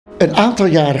Een aantal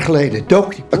jaren geleden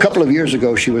dook die... A couple of years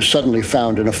ago, she was suddenly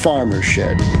found in a farmer's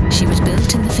shed. She was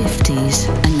built in the 50s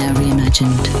and now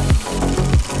reimagined.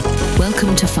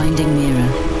 Welcome to Finding Mira.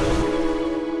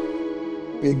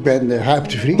 Ik ben Huip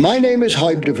de Vries. My name is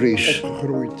Huip de Vries.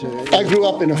 I grew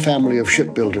up in a family of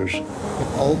shipbuilders. Ik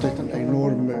heb altijd een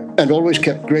enorme... And always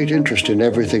kept great interest in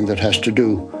everything that has to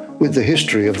do with the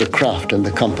history of the craft and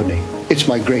the company. It's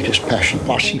my greatest passion.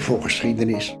 Passie voor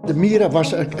geschiedenis. De Mira was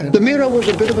The Mira was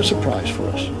a bit of a surprise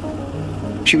for us.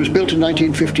 She was built in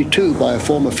 1952 by a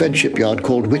former Feadship yard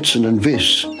called Whitson &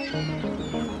 Vis.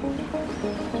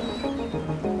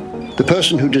 The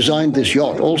person who designed this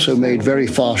yacht also made very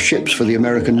fast ships for the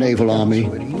American Naval Army.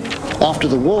 After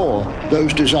the war,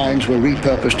 those designs were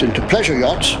repurposed into pleasure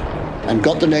yachts and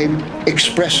got the name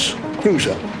Express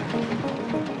Cruiser.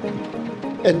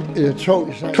 En zo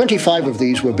is 25 of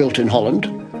these were built in Holland,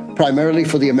 primarily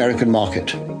for the American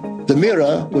market. The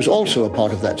Mira was also a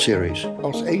part of that series.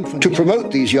 als een van To die... promote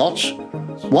these yachts,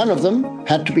 one of them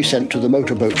had to be sent to the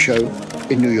motorboat show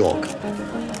in New York.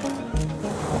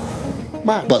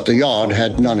 Maar But the yard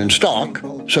had none in stock,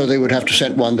 so they would have to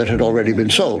send one that had already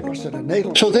been sold. was er een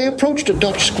Nederlands... So they approached a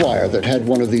Dutch squire that had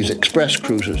one of these express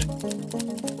cruises.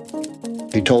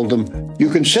 He told them,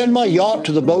 "You can send my yacht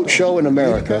to the boat show in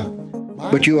America,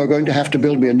 but you are going to have to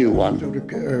build me a new one."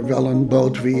 natuurlijk wel een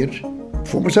boot weer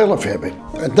voor mezelf hebben.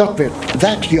 En dat werd...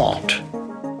 That yacht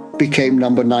became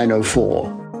number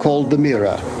 904, called the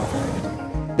Mira.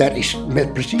 Dat is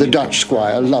met precies... The Dutch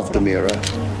squire loved the Mira.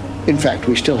 In fact,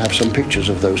 we still have some pictures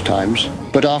of those times,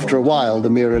 but after a while the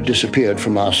Mira disappeared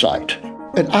from our site.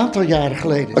 Een aantal jaren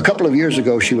geleden... A couple of years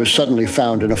ago, she was suddenly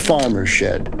found in a farmer's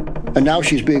shed, and now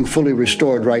she's being fully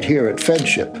restored right here at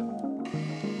Feadship.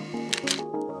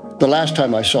 The last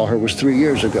time I saw her was 3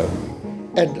 years ago.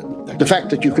 En The fact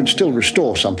that you can still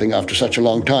restore something after such a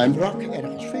long time wrak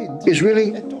ergens vindt... is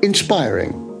really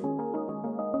inspiring.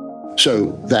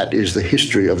 So that is the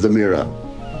history of the Mira.